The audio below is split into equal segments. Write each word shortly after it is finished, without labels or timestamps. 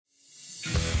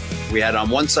We had on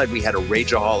one side, we had a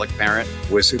rageaholic parent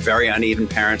who was a very uneven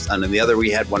parent. And on the other,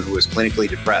 we had one who was clinically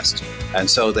depressed. And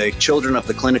so the children of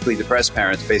the clinically depressed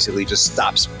parents basically just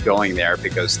stopped going there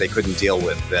because they couldn't deal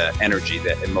with the energy,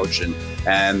 the emotion.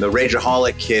 And the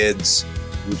rageaholic kids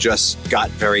just got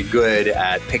very good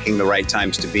at picking the right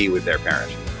times to be with their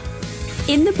parent.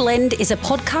 In the Blend is a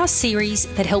podcast series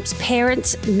that helps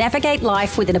parents navigate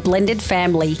life within a blended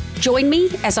family. Join me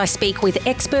as I speak with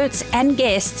experts and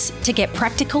guests to get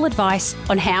practical advice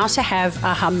on how to have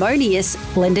a harmonious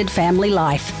blended family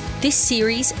life. This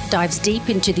series dives deep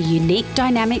into the unique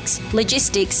dynamics,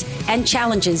 logistics, and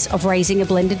challenges of raising a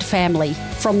blended family.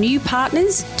 From new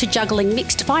partners to juggling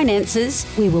mixed finances,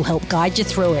 we will help guide you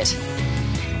through it.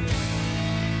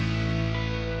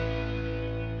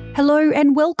 Hello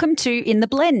and welcome to In the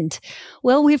Blend.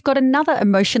 Well, we've got another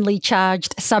emotionally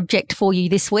charged subject for you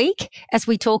this week as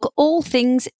we talk all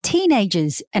things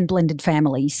teenagers and blended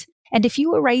families. And if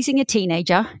you are raising a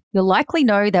teenager, you'll likely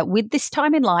know that with this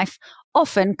time in life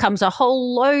often comes a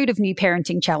whole load of new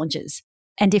parenting challenges.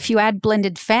 And if you add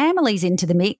blended families into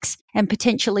the mix and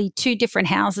potentially two different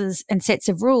houses and sets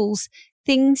of rules,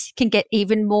 things can get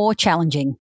even more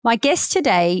challenging. My guest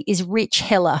today is Rich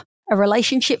Heller, a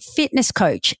relationship fitness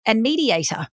coach and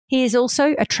mediator. He is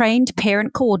also a trained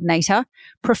parent coordinator,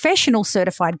 professional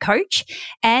certified coach,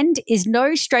 and is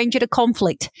no stranger to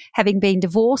conflict, having been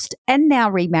divorced and now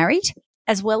remarried,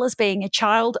 as well as being a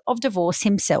child of divorce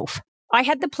himself. I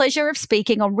had the pleasure of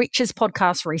speaking on Rich's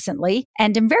podcast recently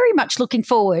and am very much looking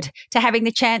forward to having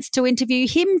the chance to interview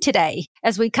him today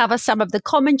as we cover some of the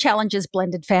common challenges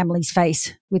blended families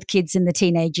face with kids in the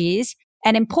teenage years.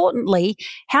 And importantly,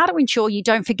 how to ensure you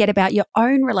don't forget about your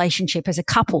own relationship as a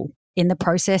couple in the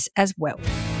process as well.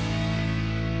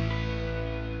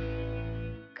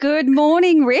 Good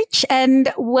morning, Rich,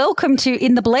 and welcome to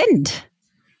In the Blend.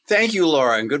 Thank you,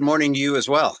 Laura, and good morning to you as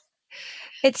well.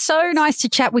 It's so nice to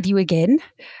chat with you again.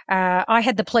 I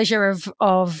had the pleasure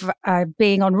of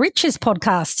being on Rich's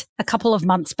podcast a couple of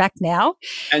months back now.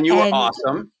 And you were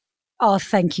awesome. Oh,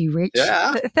 thank you, Rich.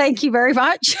 Yeah. Thank you very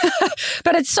much.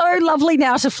 But it's so lovely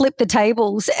now to flip the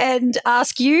tables and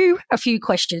ask you a few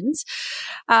questions.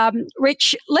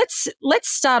 Rich, let's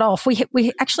start off.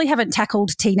 We actually haven't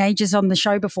tackled teenagers on the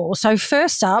show before. So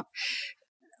first up,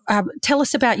 tell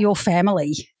us about your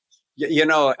family. You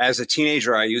know, as a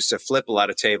teenager, I used to flip a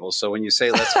lot of tables. So when you say,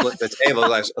 let's flip the table,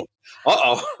 I was,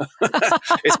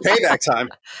 it's payback time.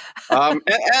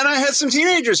 And I had some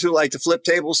teenagers who like to flip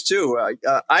tables too.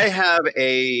 I have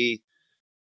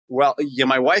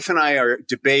my wife and I are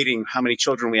debating how many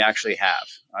children we actually have.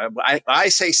 I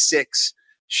say 6,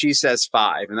 she says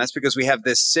 5. And that's because we have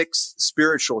this 6th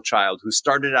spiritual child who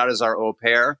started out as our au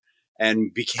pair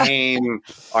and became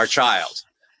our child.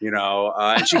 You know,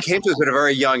 and she came to us at a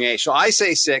very young age. So I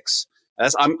say 6.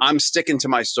 I'm sticking to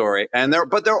my story. And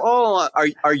they're all,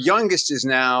 our youngest is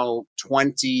now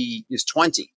 20.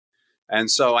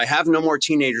 And so I have no more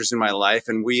teenagers in my life,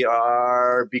 and we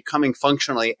are becoming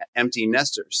functionally empty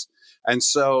nesters. And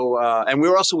so, and we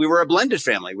were a blended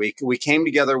family. We came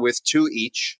together with 2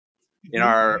 each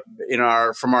from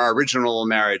our original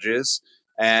marriages,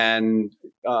 and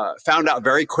found out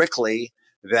very quickly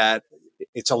that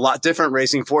it's a lot different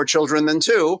raising 4 children than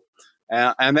 2.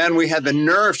 And then we had the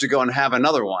nerve to go and have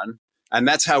another one. And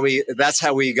that's how we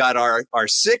got our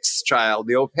 6th child,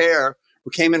 the au pair, who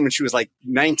came in when she was like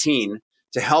 19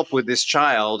 to help with this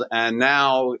child. And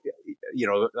now,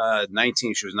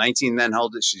 19, she was 19 then,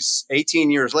 she's 18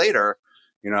 years later,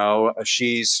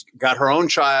 she's got her own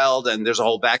child. And there's a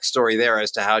whole backstory there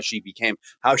as to how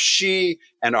she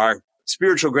and our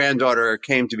spiritual granddaughter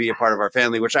came to be a part of our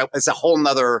family, which is a whole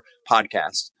nother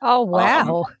podcast. Oh,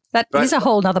 wow. That is a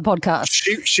whole nother podcast.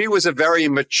 She was a very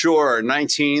mature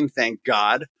 19, thank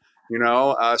God,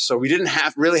 so we didn't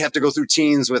really have to go through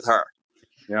teens with her.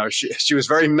 She was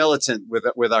very militant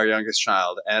with our youngest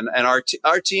child, and our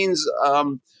teens,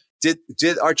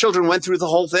 our children went through the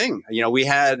whole thing. We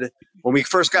had, when we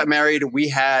first got married, we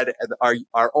had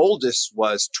our oldest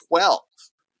was 12.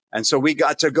 And so we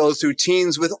got to go through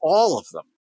teens with all of them.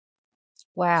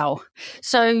 Wow.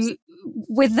 So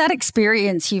with that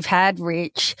experience you've had,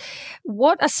 Rich,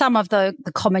 what are some of the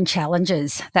common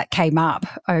challenges that came up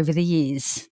over the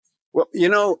years? Well,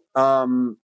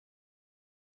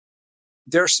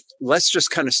 let's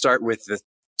just kind of start with the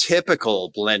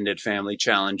typical blended family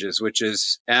challenges, which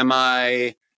is, am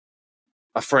I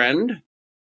a friend,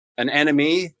 an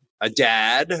enemy, a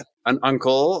dad, an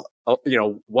uncle?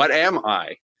 What am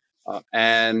I?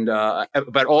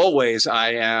 But always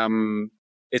I am,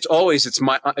 it's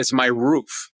my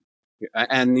roof.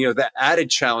 And, the added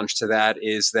challenge to that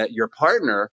is that your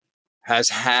partner has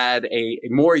had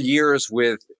more years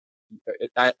with,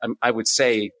 I would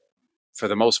say, for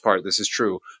the most part, this is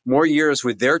true, more years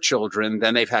with their children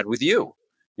than they've had with you.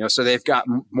 So they've got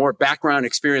more background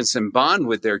experience and bond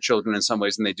with their children in some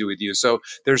ways than they do with you. So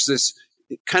there's this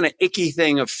kind of icky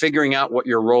thing of figuring out what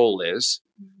your role is.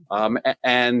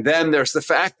 And then there's the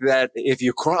fact that if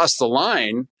you cross the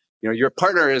line, your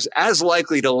partner is as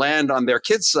likely to land on their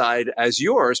kid's side as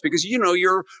yours, because,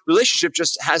 your relationship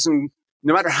just hasn't,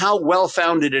 no matter how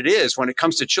well-founded it is, when it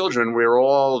comes to children, we're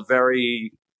all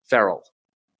very feral.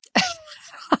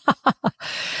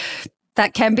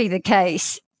 That can be the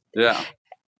case. Yeah.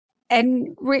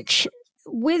 And Rich,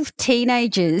 with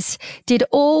teenagers,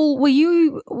 were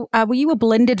you a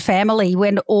blended family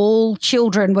when all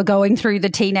children were going through the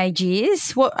teenage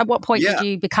years? At what point did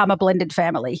you become a blended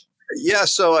family? Yeah,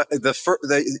 so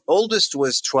the oldest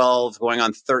was 12, going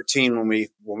on 13 when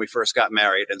we first got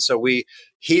married, and so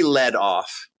he led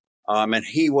off, and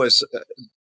he was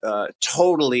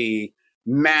totally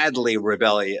madly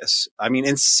rebellious. I mean,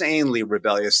 insanely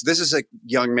rebellious. This is a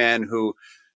young man who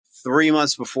 3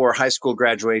 months before high school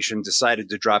graduation decided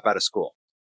to drop out of school.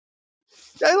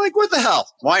 Like, what the hell?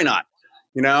 Why not?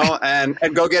 And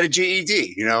go get a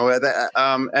GED,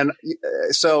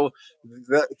 so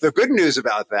the good news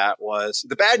about that was,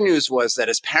 the bad news was that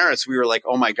as parents, we were like,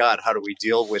 oh my God, how do we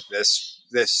deal with this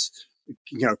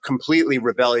completely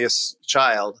rebellious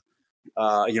child,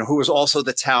 who was also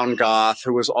the town goth,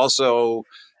 who was also,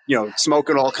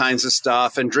 smoking all kinds of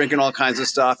stuff and drinking all kinds of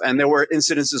stuff. And there were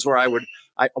incidences where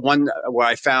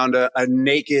I found a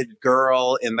naked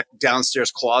girl in the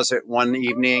downstairs closet one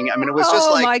evening. I mean, it was just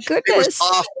my goodness. It was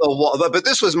off the wall. But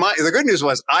this was the good news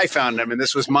was I found him, and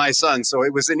this was my son. So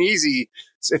it was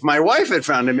if my wife had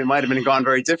found him, it might have gone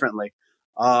very differently.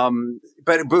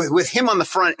 But with him on the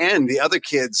front end, the other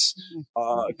kids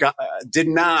did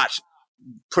not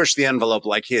push the envelope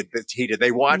like he did. They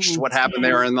watched what happened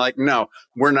there and like, no,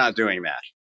 we're not doing that.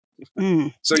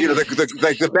 So,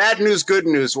 the bad news, good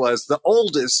news was the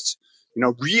oldest,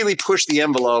 really pushed the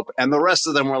envelope, and the rest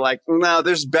of them were like, no,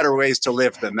 there's better ways to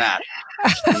live than that.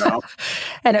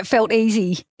 And it felt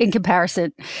easy in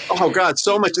comparison. Oh God,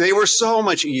 so much. They were so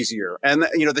much easier. And,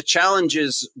 the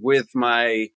challenges with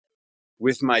my,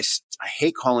 I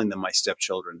hate calling them my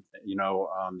stepchildren.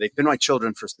 They've been my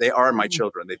children they are my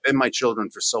children. They've been my children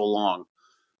for so long.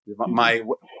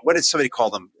 What did somebody call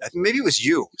them? Maybe it was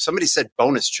you. Somebody said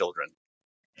bonus children.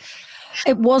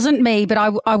 It wasn't me, but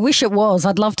I wish it was.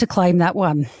 I'd love to claim that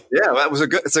one. Yeah,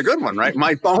 it's a good one, right?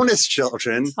 My bonus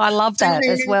children. I love that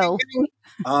as well.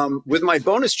 With my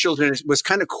bonus children, it was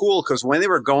kind of cool because when they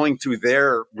were going through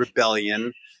their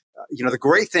rebellion, the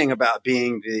great thing about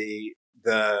being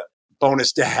the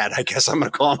bonus dad, I guess I'm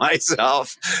going to call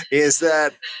myself, is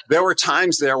that there were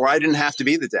times there where I didn't have to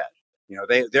be the dad.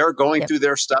 They're going through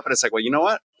their stuff, and it's like, well, you know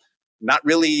what? Not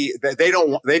really. They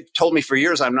told me for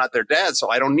years I'm not their dad, so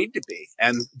I don't need to be.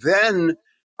 And then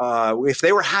if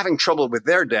they were having trouble with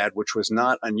their dad, which was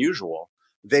not unusual,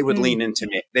 they would lean into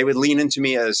me. They would lean into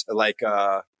me as like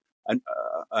a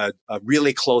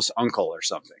really close uncle or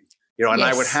something. And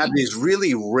I would have these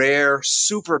really rare,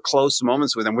 super close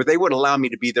moments with them where they would allow me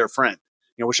to be their friend.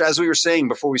 Which, as we were saying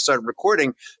before we started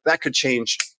recording, that could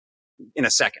change in a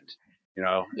second.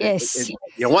 Yes.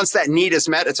 Once that need is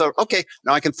met, it's okay.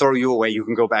 Now I can throw you away. You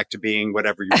can go back to being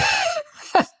whatever you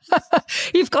want.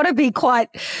 You've got to be quite.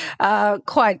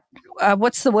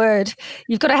 What's the word?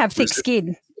 You've got to have thick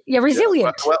skin. Yeah,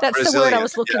 resilient. Well, that's resilient, the word I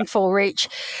was looking for, Rich.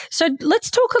 So let's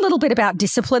talk a little bit about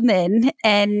discipline then.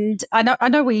 And I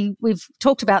know we've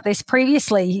talked about this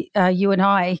previously, you and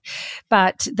I,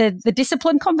 but the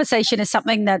discipline conversation is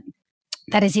something that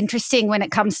is interesting when it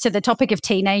comes to the topic of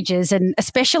teenagers, and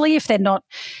especially if they're not,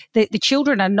 the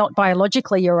children are not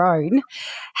biologically your own.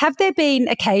 Have there been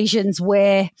occasions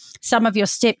where some of your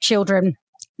stepchildren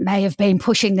may have been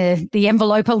pushing the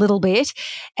envelope a little bit,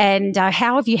 and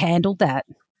how have you handled that?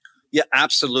 Yeah,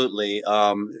 absolutely.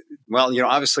 Well,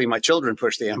 obviously my children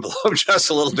push the envelope just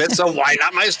a little bit, so why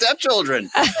not my stepchildren?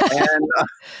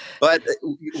 But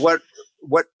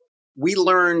what we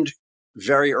learned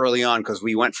very early on, because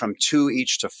we went from 2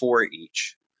 each to 4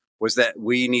 each, was that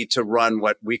we need to run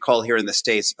what we call here in the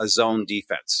States a zone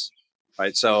defense.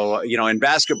 Right. So, in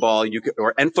basketball,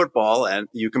 and football, and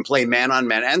you can play man on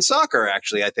man, and soccer,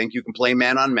 actually, I think you can play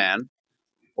man on man,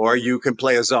 or you can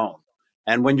play a zone.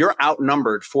 And when you're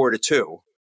outnumbered 4-2,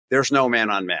 there's no man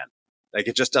on man. Like,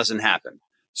 it just doesn't happen.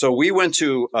 So we went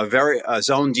to a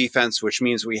zone defense, which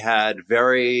means we had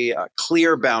very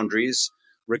clear boundaries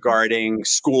regarding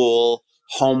school,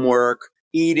 homework,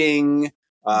 eating,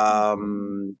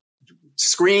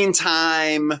 screen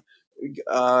time,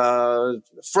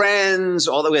 friends,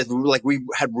 all the way, like we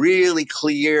had really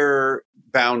clear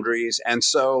boundaries. And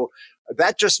so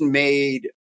that just made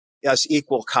us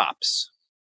equal cops.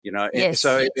 Yes.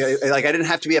 So like I didn't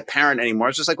have to be a parent anymore.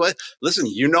 It's just like, well, listen,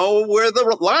 you know where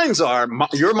the lines are.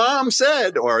 Your mom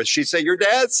said, or she'd say, your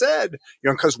dad said,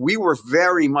 because we were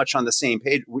very much on the same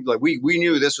page. We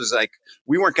knew this was like,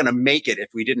 we weren't going to make it if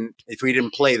we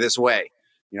didn't play this way,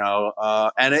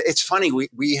 and it's funny.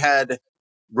 We had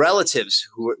relatives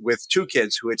with two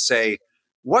kids who would say,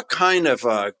 what kind of,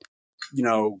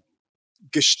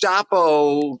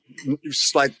 Gestapo,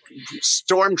 like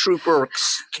stormtrooper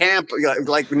camp,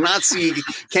 like Nazi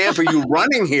camp, are you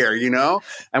running here?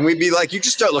 And we'd be like, you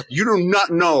just don't look. You do not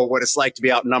know what it's like to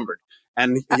be outnumbered.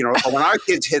 And when our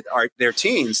kids hit their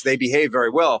teens, they behave very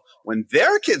well. When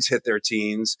their kids hit their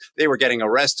teens, they were getting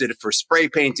arrested for spray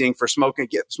painting, for smoking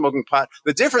pot.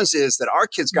 The difference is that our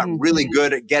kids got really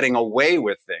good at getting away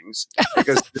with things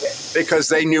because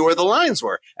they knew where the lines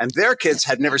were, and their kids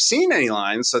had never seen any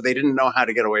lines, so they didn't know how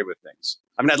to get away with things.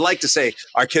 I mean, I'd like to say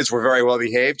our kids were very well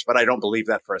behaved, but I don't believe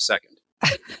that for a second.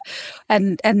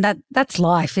 And that's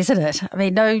life, isn't it? I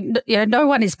mean, no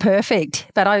one is perfect,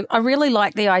 but I really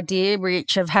like the idea,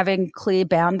 Rich, of having clear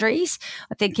boundaries.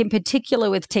 I think in particular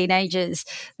with teenagers,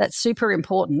 that's super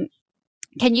important.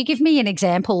 Can you give me an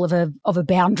example of a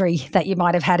boundary that you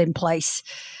might have had in place?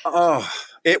 Oh,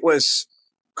 it was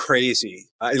crazy.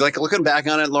 Like looking back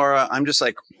on it, Laura, I'm just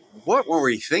like, what were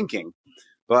we thinking?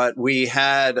 But we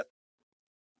had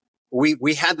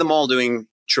them all doing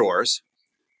chores.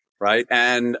 Right.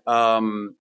 And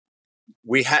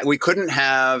we couldn't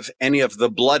have any of the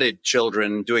blooded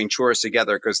children doing chores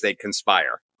together because they'd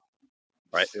conspire.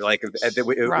 Right. Like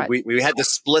we had to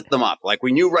split them up. Like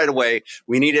we knew right away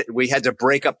we had to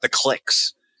break up the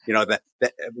cliques. That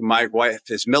my wife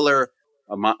is Miller.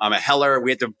 I'm a Heller. We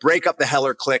had to break up the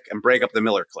Heller clique and break up the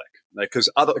Miller clique.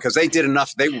 Because they did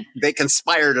enough. They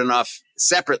conspired enough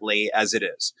separately as it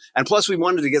is. And plus we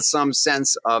wanted to get some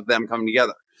sense of them coming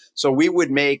together. So we would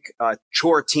make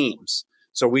chore teams.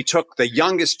 So we took the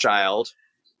youngest child,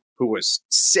 who was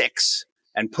 6,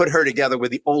 and put her together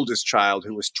with the oldest child,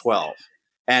 who was 12.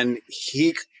 And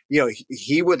he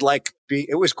would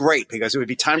it was great because it would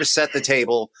be time to set the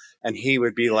table, and he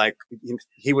would be like,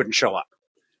 he wouldn't show up.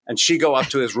 And she'd go up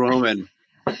to his room and,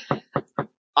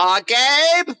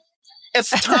 Gabe, it's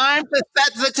time to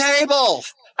set the table.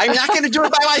 I'm not going to do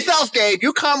it by myself, Gabe.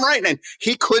 You come right in.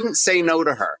 He couldn't say no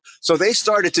to her. So they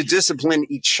started to discipline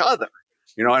each other,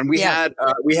 and we had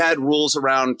rules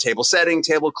around table setting,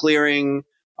 table clearing,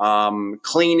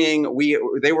 cleaning.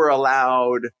 They were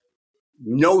allowed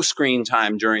no screen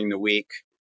time during the week.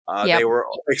 They were,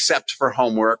 except for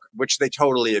homework, which they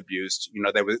totally abused.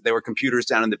 There were computers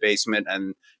down in the basement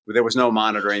and there was no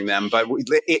monitoring them, but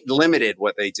it limited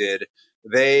what they did.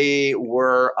 They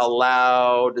were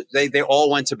allowed, they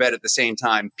all went to bed at the same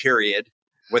time, period.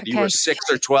 Whether you were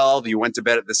 6 or 12, you went to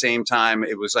bed at the same time.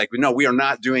 It was like, no, we are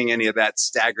not doing any of that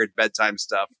staggered bedtime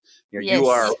stuff. You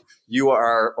are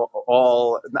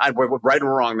all, right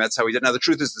or wrong, that's how we did. Now, the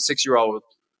truth is the 6-year-old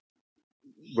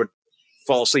would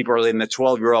fall asleep early and the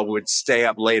 12-year-old would stay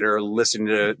up later listening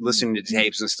to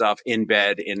tapes and stuff in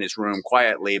bed in his room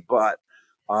quietly. But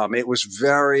it was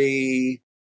very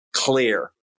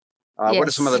clear. What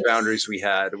are some other boundaries we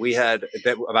had? We had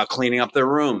about cleaning up their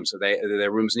rooms.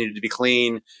 Their rooms needed to be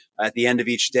clean at the end of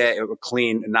each day. It would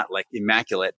clean, not like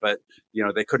immaculate, but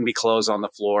they couldn't be clothes on the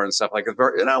floor and stuff like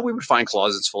that. We would find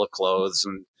closets full of clothes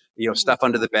and stuff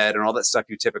under the bed and all that stuff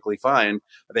you typically find.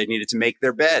 They needed to make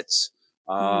their beds.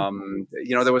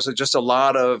 There was just a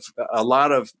lot of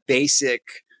basic.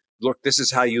 Look, this is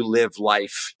how you live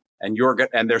life, and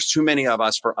there's too many of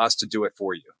us for us to do it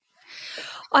for you.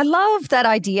 I love that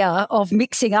idea of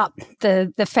mixing up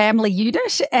the family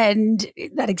unit, and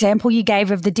that example you gave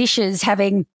of the dishes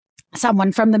having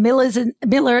someone from the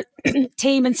Miller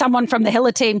team and someone from the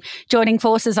Heller team joining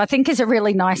forces, I think is a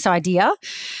really nice idea.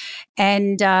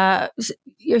 And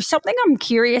something I'm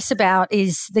curious about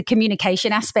is the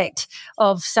communication aspect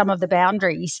of some of the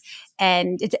boundaries.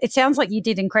 And it sounds like you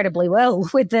did incredibly well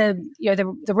with the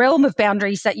realm of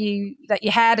boundaries that you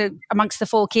had amongst the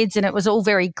 4 kids, and it was all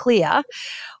very clear.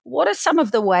 What are some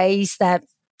of the ways that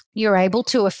you're able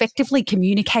to effectively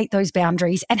communicate those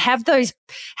boundaries and have those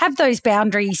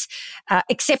boundaries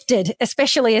accepted,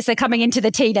 especially as they're coming into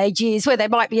the teenage years where they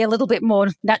might be a little bit more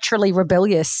naturally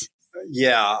rebellious?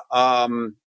 Yeah.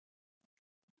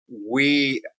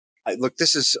 Look,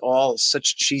 this is all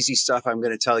such cheesy stuff. I'm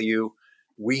going to tell you,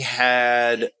 we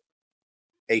had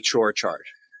a chore chart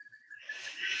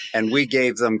and we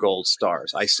gave them gold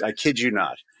stars. I kid you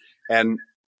not. And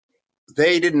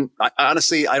They didn't,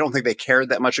 honestly, I don't think they cared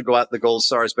that much about the Gold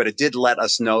Stars, but it did let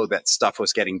us know that stuff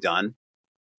was getting done.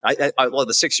 Well,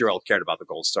 the 6-year-old cared about the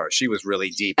Gold Stars. She was really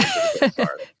deep into the Gold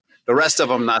Stars. The rest of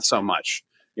them, not so much,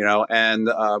 and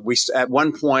we, at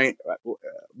one point,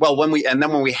 well, when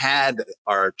we had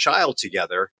our child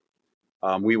together,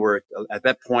 we were, at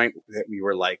that point, we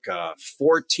were like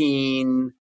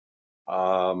 14,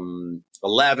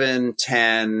 11,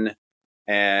 10,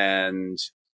 and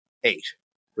 8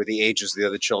 were the ages of the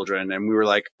other children. And we were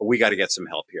like, we got to get some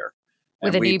help here.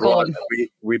 With and a newborn.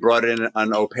 We brought in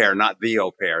an au pair, not the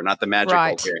au pair, not the magic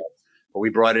au pair, but we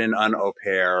brought in an au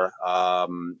pair.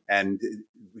 And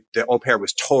the au pair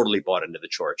was totally bought into the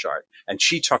chore chart, and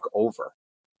she took over.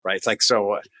 Right. It's like,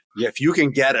 so if you can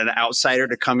get an outsider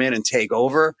to come in and take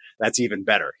over, that's even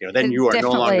better. Then you are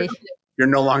you're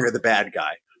no longer the bad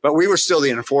guy. But we were still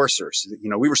the enforcers.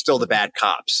 We were still the bad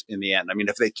cops in the end. I mean,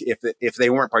 if they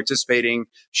weren't participating,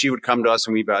 she would come to us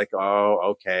and we'd be like, oh,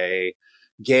 okay,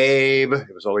 Gabe.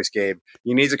 It was always Gabe.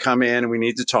 You need to come in and we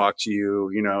need to talk to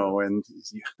you,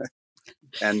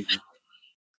 and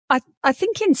I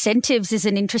think incentives is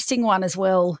an interesting one as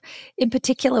well, in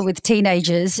particular with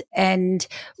teenagers. And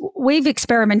we've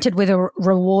experimented with a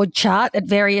reward chart at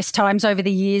various times over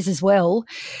the years as well.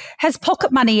 Has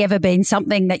pocket money ever been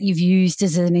something that you've used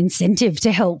as an incentive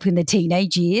to help in the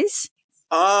teenage years?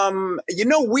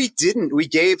 We didn't. We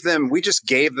just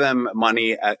gave them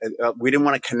money. We didn't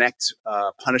want to connect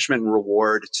punishment and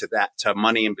reward to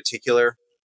money in particular,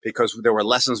 because there were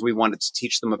lessons we wanted to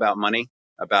teach them about money,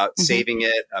 about saving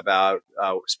it, about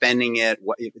spending it.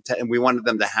 And we wanted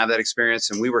them to have that experience.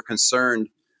 And we were concerned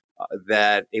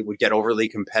that it would get overly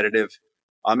competitive.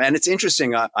 And it's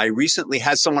interesting. I recently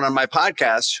had someone on my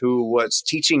podcast who was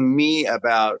teaching me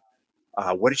about,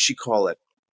 what did she call it?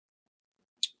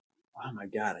 Oh my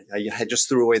God. I just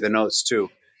threw away the notes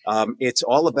too. It's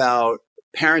all about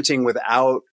parenting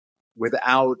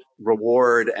without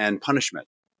reward and punishment.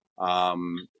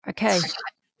 Okay.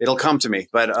 It'll come to me,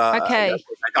 but okay.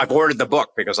 I've ordered the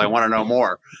book because I want to know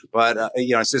more. But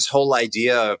it's this whole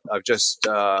idea of just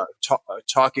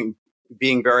talking,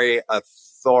 being very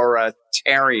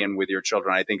authoritarian with your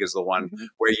children, I think is the one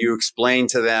where you explain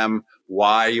to them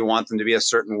why you want them to be a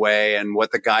certain way and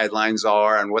what the guidelines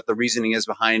are and what the reasoning is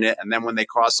behind it. And then when they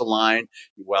cross a line,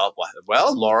 well,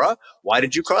 Laura, why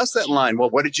did you cross that line? Well,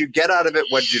 what did you get out of it?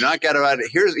 What did you not get out of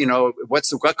it? Here's,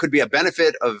 what could be a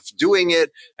benefit of doing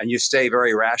it? And you stay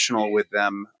very rational with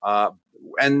them.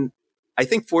 And I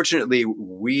think fortunately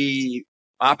we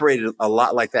operated a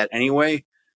lot like that anyway,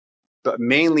 but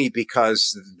mainly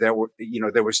because there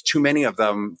was too many of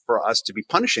them for us to be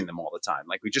punishing them all the time.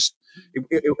 Like we just,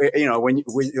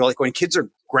 when kids are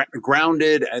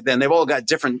grounded, then they've all got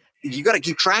different, you got to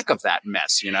keep track of that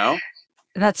mess,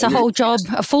 That's a whole job,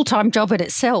 a full-time job in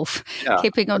itself,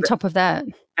 keeping on top of that.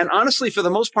 And honestly, for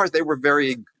the most part, they were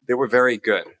very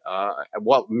good.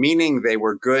 Meaning they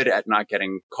were good at not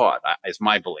getting caught, is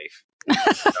my belief.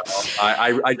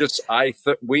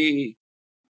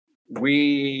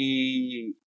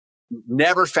 We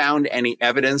never found any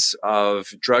evidence of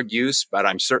drug use, but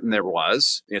I'm certain there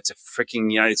was. It's a freaking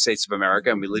United States of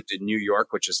America, and we lived in New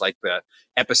York, which is like the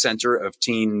epicenter of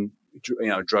teen,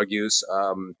 drug use.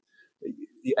 And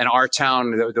our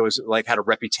town, there was had a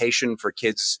reputation for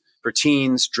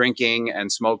teens drinking and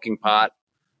smoking pot,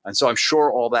 and so I'm sure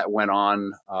all that went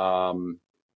on.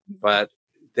 But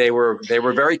they were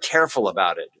very careful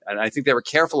about it, and I think they were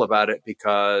careful about it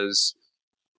because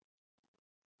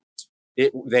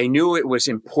they knew it was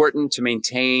important to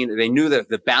maintain. They knew that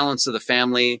the balance of the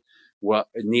family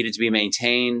needed to be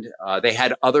maintained. They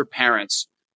had other parents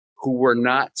who were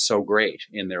not so great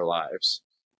in their lives,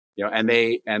 and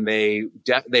they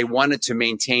wanted to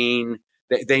maintain.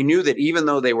 They knew that even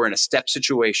though they were in a step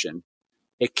situation,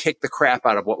 it kicked the crap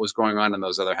out of what was going on in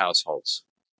those other households.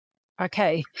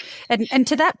 Okay, and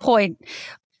to that point,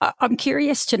 I'm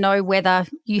curious to know whether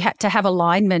you had to have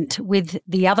alignment with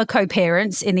the other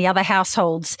co-parents in the other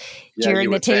households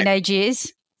during the teenage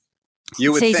years.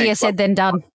 It's easier said than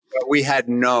done. We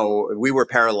were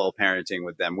parallel parenting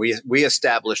with them. We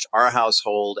established our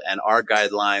household and our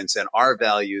guidelines and our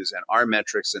values and our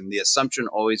metrics. And the assumption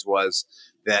always was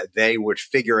that they would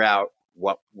figure out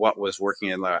what was working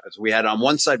in their lives. We had on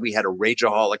one side, we had a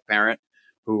rageaholic parent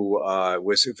who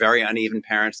was a very uneven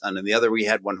parent. And on the other, we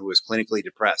had one who was clinically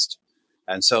depressed.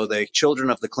 And so the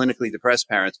children of the clinically depressed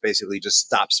parents basically just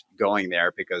stopped going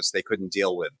there because they couldn't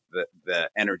deal with the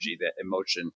energy, the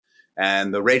emotion.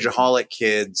 And the rageaholic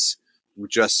kids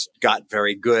just got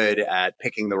very good at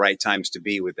picking the right times to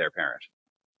be with their parent.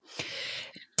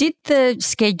 Did the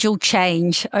schedule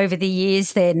change over the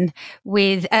years then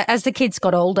as the kids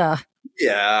got older?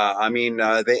 Yeah, I mean,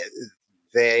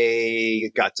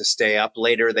 they got to stay up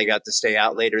later. They got to stay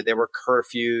out later. There were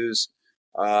curfews.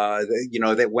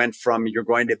 That went from you're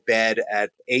going to bed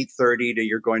at 8:30 to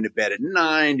you're going to bed at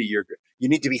 9 to you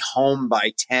need to be home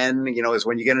by 10. Is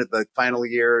when you get into the final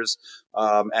years,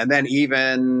 and then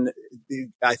even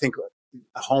I think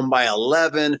home by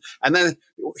 11. And then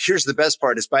here's the best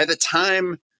part: is by the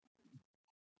time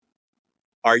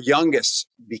our youngest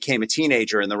became a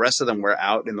teenager and the rest of them were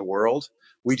out in the world,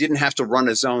 we didn't have to run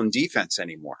a zone defense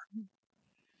anymore.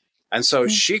 And so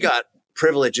she got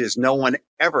privileges no one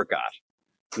ever got.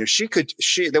 She could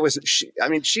stay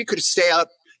out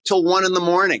till 1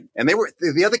 a.m. and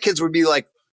the other kids would be like,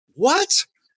 what?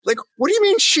 Like, what do you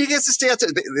mean she gets to stay out?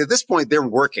 At this point, they're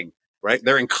working, right?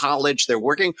 They're in college. They're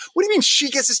working. What do you mean she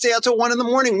gets to stay out till 1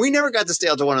 a.m? We never got to stay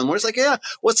out till 1 a.m. It's like, yeah,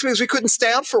 well, it's because we couldn't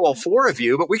stay out for all 4 of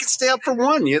you, but we could stay out for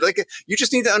 1. You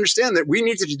just need to understand that we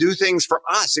needed to do things for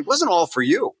us. It wasn't all for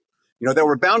you. There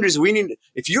were boundaries.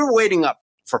 If you're waiting up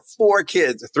for 3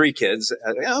 kids, 4 kids,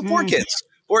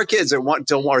 4 kids at 1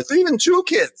 till 1, or even 2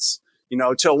 kids,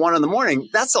 till 1 a.m,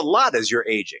 that's a lot as you're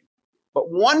aging. But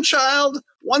 1 child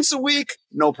once a week,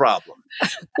 no problem.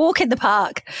 Walk in the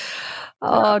park.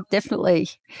 Oh, definitely.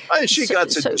 She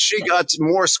got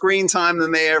more screen time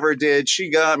than they ever did. She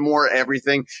got more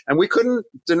everything, and we couldn't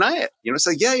deny it. It's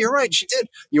like, yeah, you're right. She did.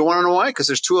 You want to know why? Because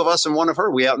there's 2 of us and 1 of her.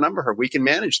 We outnumber her. We can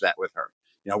manage that with her.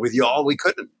 With y'all, we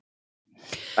couldn't.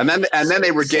 And then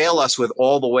they regale us with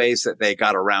all the ways that they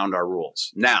got around our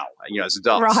rules. Now, as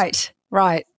adults.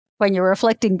 Right. When you're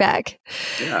reflecting back.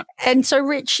 Yeah. And so,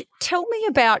 Rich, tell me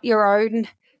about your own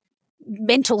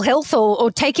mental health or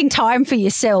taking time for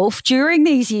yourself during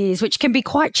these years, which can be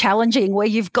quite challenging, where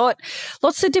you've got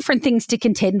lots of different things to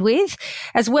contend with,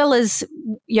 as well as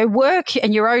your work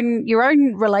and your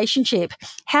own relationship.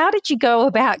 How did you go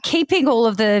about keeping all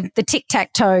of the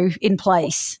tic-tac-toe in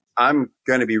place? I'm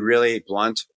going to be really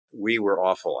blunt. We were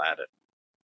awful at it.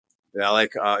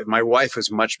 My wife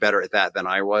was much better at that than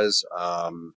I was.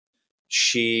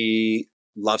 She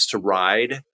loves to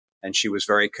ride, and she was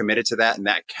very committed to that, and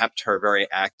that kept her very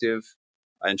active.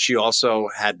 And she also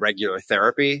had regular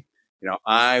therapy.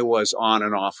 I was on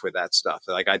and off with that stuff.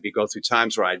 Like I'd go through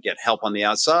times where I'd get help on the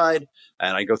outside,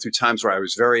 and I'd go through times where I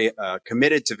was very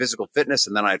committed to physical fitness,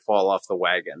 and then I'd fall off the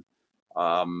wagon.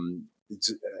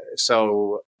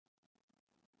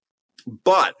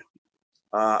 But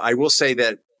I will say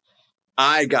that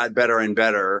I got better and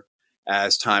better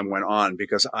as time went on,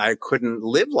 because I couldn't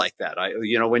live like that.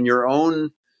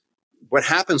 What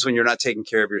happens when you're not taking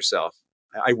care of yourself?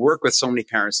 I work with so many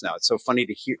parents now. It's so funny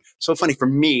for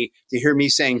me to hear me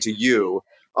saying to you,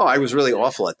 oh, I was really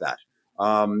awful at that.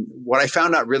 What I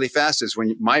found out really fast is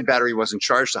when my battery wasn't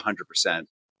charged 100%,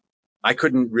 I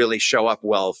couldn't really show up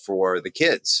well for the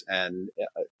kids. And,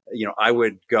 I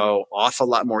would go off a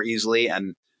lot more easily.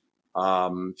 And,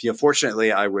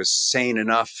 fortunately, I was sane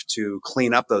enough to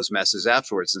clean up those messes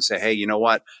afterwards and say, hey, you know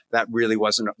what? That really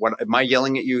wasn't am I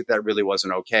yelling at you? That really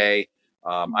wasn't okay.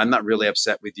 I'm not really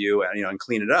upset with you, and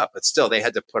clean it up. But still, they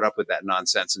had to put up with that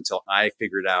nonsense until I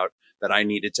figured out that I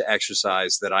needed to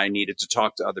exercise, that I needed to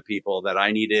talk to other people, that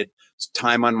I needed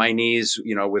time on my knees,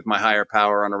 with my higher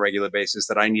power on a regular basis,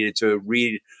 that I needed to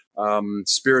read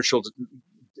spiritual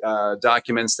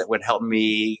documents that would help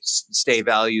me stay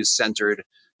values centered.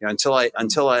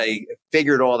 Until I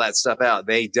figured all that stuff out,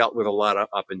 they dealt with a lot of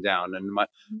up and down. And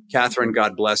Catherine,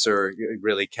 God bless her,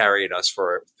 really carried us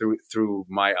through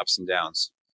my ups and downs.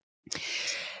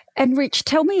 And Rich,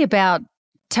 tell me about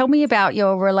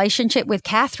your relationship with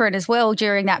Catherine as well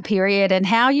during that period, and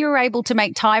how you were able to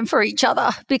make time for each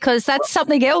other, because that's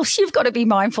something else you've got to be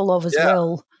mindful of as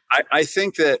well. I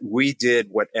think that we did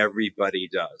what everybody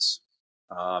does,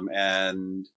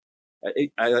 and.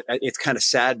 It's kind of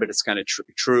sad, but it's kind of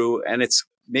true. And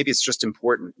maybe it's just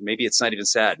important. Maybe it's not even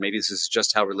sad. Maybe this is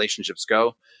just how relationships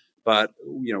go. But,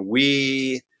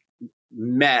 we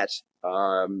met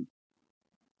while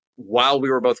we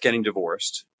were both getting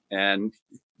divorced, and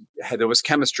there was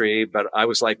chemistry, but I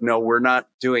was like, no, we're not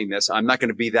doing this. I'm not going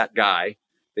to be that guy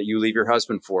that you leave your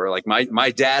husband for. Like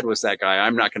my dad was that guy.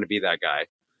 I'm not going to be that guy,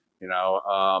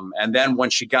 and then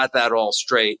when she got that all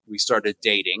straight, we started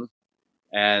dating.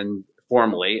 And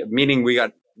formally, meaning we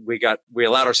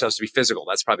allowed ourselves to be physical.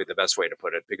 That's probably the best way to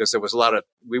put it, because there was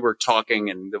we were talking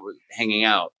and there was hanging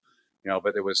out,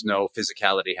 but there was no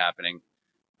physicality happening.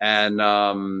 And,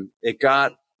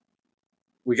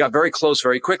 we got very close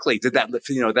very quickly. Did that,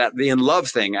 that the in love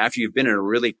thing after you've been in a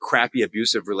really crappy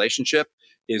abusive relationship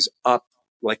is up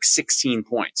like 16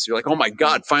 points. You're like, oh my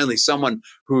God, finally someone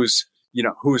who's,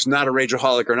 who's not a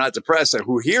rageaholic or not depressed, and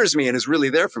who hears me and is really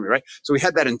there for me, right? So we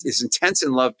had this intense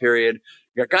in love period.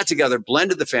 We got together,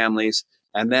 blended the families,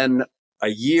 and then a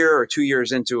year or 2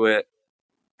 years into it,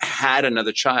 had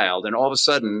another child. And all of a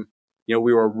sudden,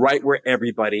 we were right where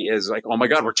everybody is, like, oh my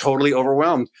God, we're totally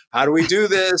overwhelmed. How do we do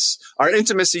this? Our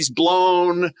intimacy's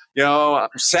blown,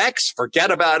 sex, forget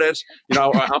about it.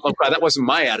 That wasn't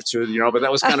my attitude, but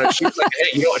that was kind of, she was like,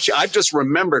 hey, I've just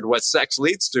remembered what sex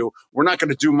leads to. We're not going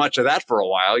to do much of that for a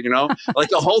while, like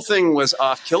the whole thing was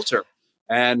off kilter.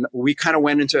 And we kind of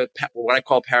went into what I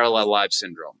call parallel lives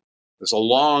syndrome.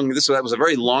 That was a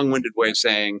very long-winded way of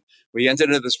saying we entered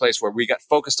into this place where we got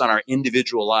focused on our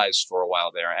individual lives for a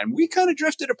while there, and we kind of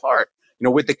drifted apart,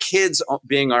 with the kids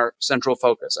being our central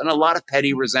focus, and a lot of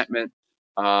petty resentment,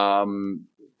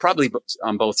 probably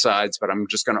on both sides, but I'm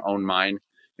just going to own mine.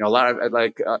 A lot of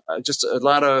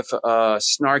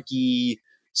snarky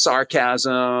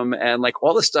sarcasm and like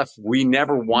all the stuff we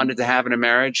never wanted to have in a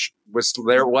marriage was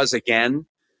again,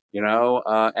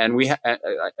 and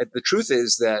the truth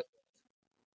is that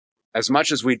as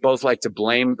much as we'd both like to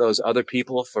blame those other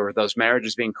people for those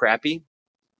marriages being crappy,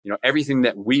 everything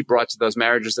that we brought to those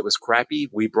marriages that was crappy,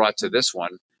 we brought to this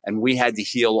one, and we had to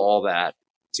heal all that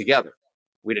together.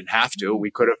 We didn't have to.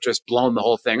 We could have just blown the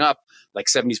whole thing up like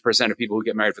 70% of people who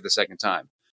get married for the second time.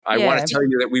 I want to tell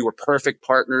you that we were perfect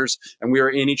partners and we were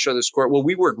in each other's court. Well,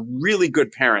 we were really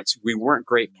good parents. We weren't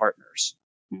great partners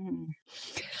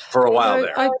for a while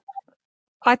there.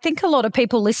 I think a lot of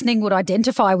people listening would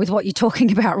identify with what you're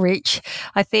talking about, Rich.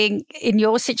 I think in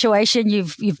your situation,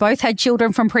 you've both had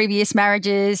children from previous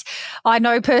marriages. I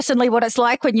know personally what it's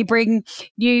like when you bring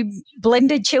new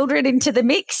blended children into the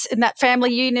mix in that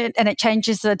family unit, and it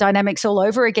changes the dynamics all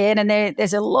over again. And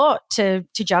there's a lot to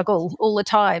juggle all the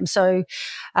time. So,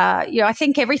 I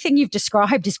think everything you've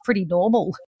described is pretty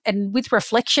normal. And with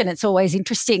reflection, it's always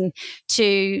interesting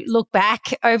to look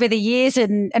back over the years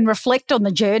and reflect on the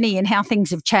journey and how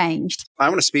things have changed. I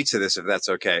want to speak to this, if that's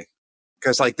okay.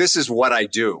 Because this is what I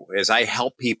do, is I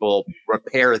help people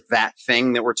repair that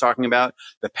thing that we're talking about,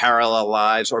 the parallel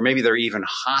lives, or maybe they're even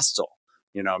hostile.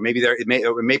 Maybe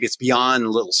it's beyond a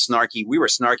little snarky. We were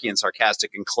snarky and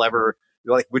sarcastic and clever,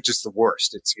 which is the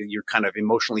worst. You're kind of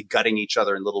emotionally gutting each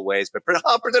other in little ways, but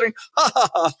pretending,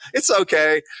 it's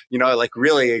okay.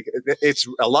 Really, it's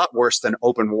a lot worse than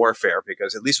open warfare,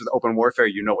 because at least with open warfare,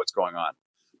 you know what's going on.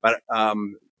 But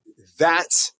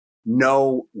that's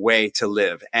no way to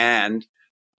live. And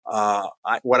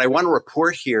what I want to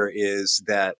report here is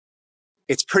that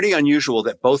it's pretty unusual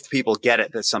that both people get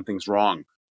it, that something's wrong.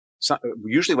 So,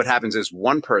 usually what happens is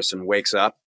one person wakes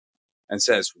up and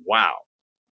says, wow,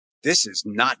 this is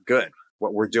not good,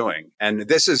 what we're doing. And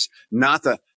this is not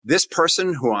this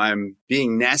person who I'm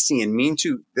being nasty and mean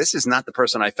to, this is not the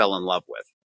person I fell in love with.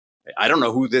 I don't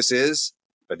know who this is,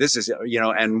 but this is,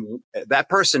 and that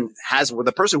person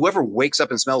whoever wakes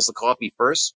up and smells the coffee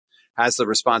first has the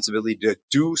responsibility to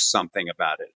do something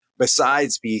about it,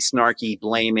 besides be snarky,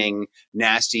 blaming,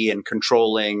 nasty and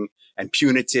controlling and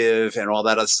punitive and all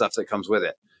that other stuff that comes with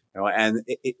it. And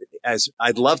as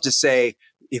I'd love to say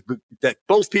that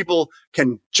both people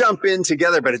can jump in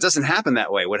together, but it doesn't happen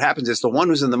that way. What happens is the one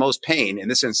who's in the most pain, in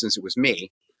this instance, it was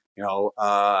me,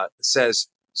 says,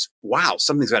 wow,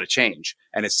 something's got to change.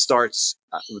 And it starts,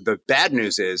 the bad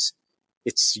news is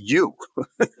it's you,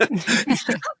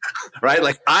 right?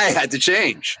 Like I had to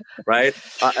change, right?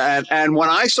 And when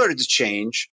I started to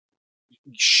change,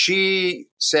 she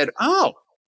said, oh,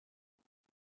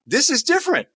 this is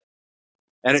different.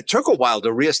 And it took a while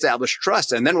to reestablish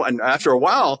trust. And then after a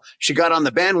while, she got on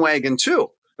the bandwagon too.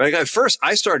 But at first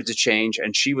I started to change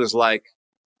and she was like,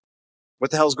 what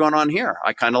the hell's going on here?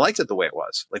 I kind of liked it the way it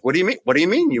was. Like, what do you mean? What do you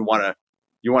mean you want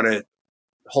to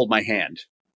hold my hand?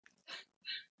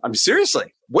 I'm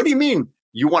seriously, what do you mean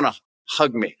you want to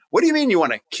hug me? What do you mean you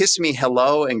want to kiss me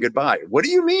hello and goodbye? What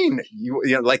do you mean?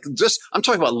 I'm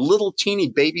talking about little teeny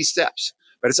baby steps,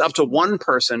 but it's up to one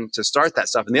person to start that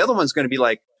stuff. And the other one's going to be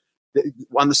like,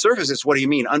 on the surface, it's what do you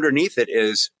mean? Underneath it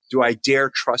is, do I dare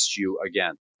trust you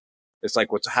again? It's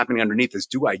like what's happening underneath is,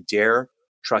 do I dare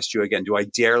trust you again? Do I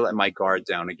dare let my guard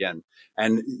down again?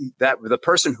 And that the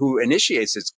person who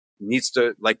initiates it needs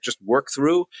to just work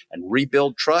through and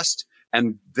rebuild trust.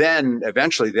 And then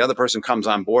eventually the other person comes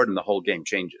on board and the whole game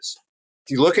changes.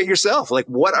 You look at yourself,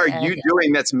 what are you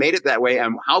doing that's made it that way?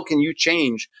 And how can you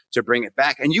change to bring it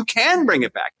back? And you can bring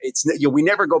it back. We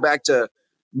never go back to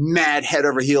mad head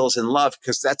over heels in love,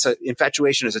 because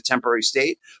infatuation is a temporary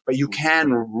state, but you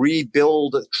can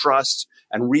rebuild trust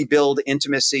and rebuild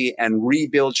intimacy and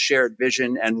rebuild shared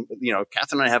vision. And,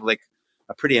 Catherine and I have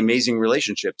a pretty amazing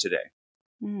relationship today.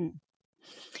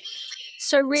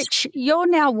 So, Rich, you're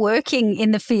now working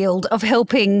in the field of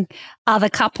helping other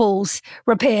couples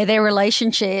repair their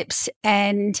relationships,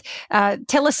 and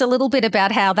tell us a little bit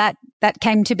about how that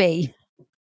came to be.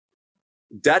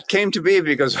 That came to be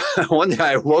because one day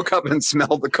I woke up and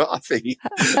smelled the coffee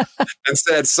and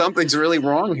said, something's really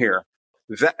wrong here.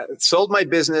 Sold my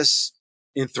business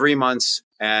in 3 months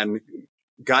and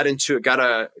got into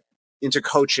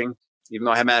coaching, even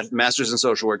though I had a master's in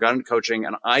social work, got into coaching,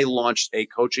 and I launched a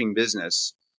coaching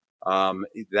business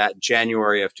that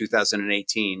January of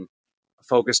 2018,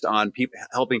 focused on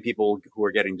helping people who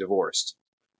are getting divorced.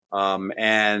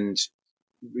 And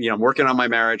I'm working on my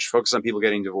marriage, focused on people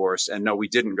getting divorced. And no, we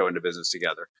didn't go into business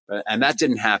together. And that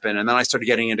didn't happen. And then I started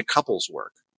getting into couples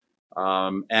work.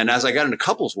 And as I got into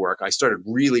couples work, I started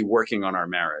really working on our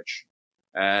marriage.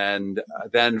 And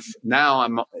then now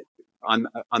I'm on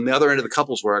the other end of the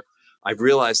couples work. I've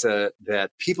realized that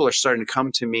people are starting to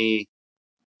come to me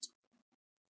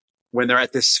when they're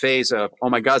at this phase of, oh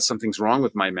my God, something's wrong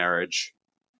with my marriage.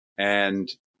 And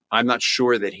I'm not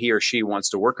sure that he or she wants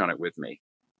to work on it with me.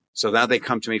 So now they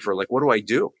come to me for like, what do I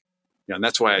do? And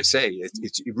that's why I say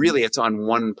it's on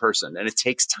one person, and it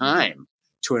takes time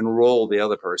to enroll the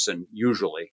other person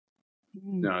usually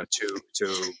to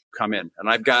come in. And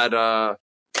I've got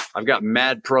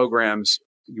mad programs.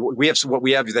 What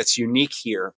we have that's unique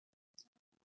here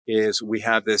is we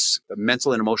have this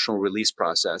mental and emotional release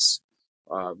process,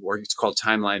 or it's called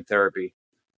timeline therapy,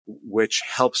 which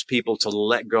helps people to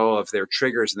let go of their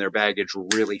triggers and their baggage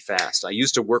really fast. I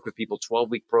used to work with people,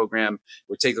 12-week program. It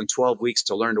would take them 12 weeks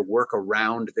to learn to work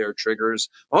around their triggers.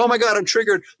 Oh my God, I'm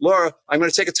triggered. Laura, I'm going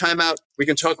to take a time out. We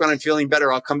can talk when I'm feeling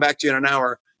better. I'll come back to you in an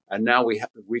hour. And now we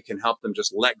can help them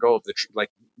just let go of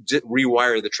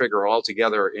rewire the trigger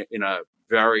altogether in a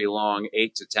very long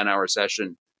 8 to 10 hour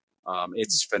session.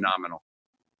 It's phenomenal.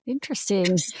 Interesting.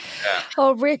 Yeah.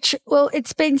 Oh, Rich, well,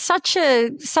 it's been such a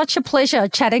pleasure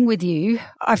chatting with you.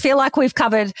 I feel like we've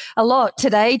covered a lot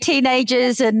today,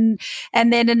 teenagers and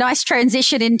then a nice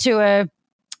transition into a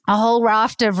whole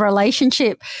raft of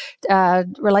relationship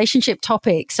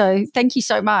topics. So thank you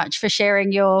so much for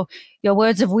sharing your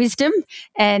words of wisdom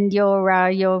and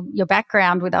your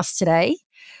background with us today.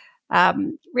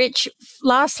 Rich,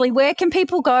 lastly, where can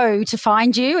people go to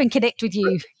find you and connect with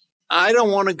you? I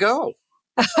don't want to go.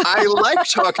 I like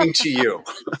talking to you.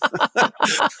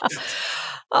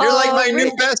 You're like my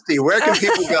new bestie. Where can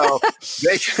people go?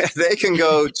 They can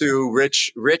go to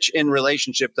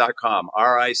richinrelationship.com,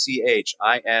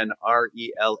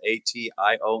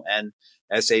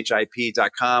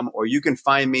 RICHINRELATIONSHIP.com, or you can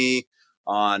find me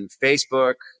on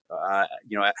Facebook, at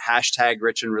hashtag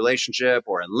Rich in Relationship,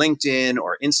 or in LinkedIn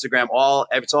or Instagram.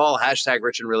 It's all hashtag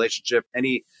Rich in Relationship.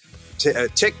 Any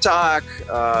TikTok,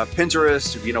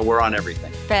 Pinterest, we're on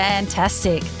everything.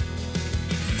 Fantastic.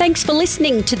 Thanks for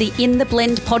listening to the In the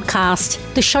Blend podcast.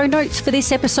 The show notes for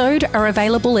this episode are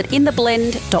available at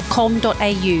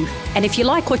intheblend.com.au. And if you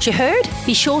like what you heard,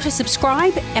 be sure to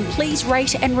subscribe and please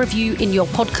rate and review in your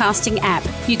podcasting app.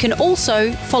 You can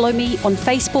also follow me on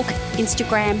Facebook,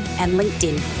 Instagram, and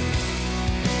LinkedIn.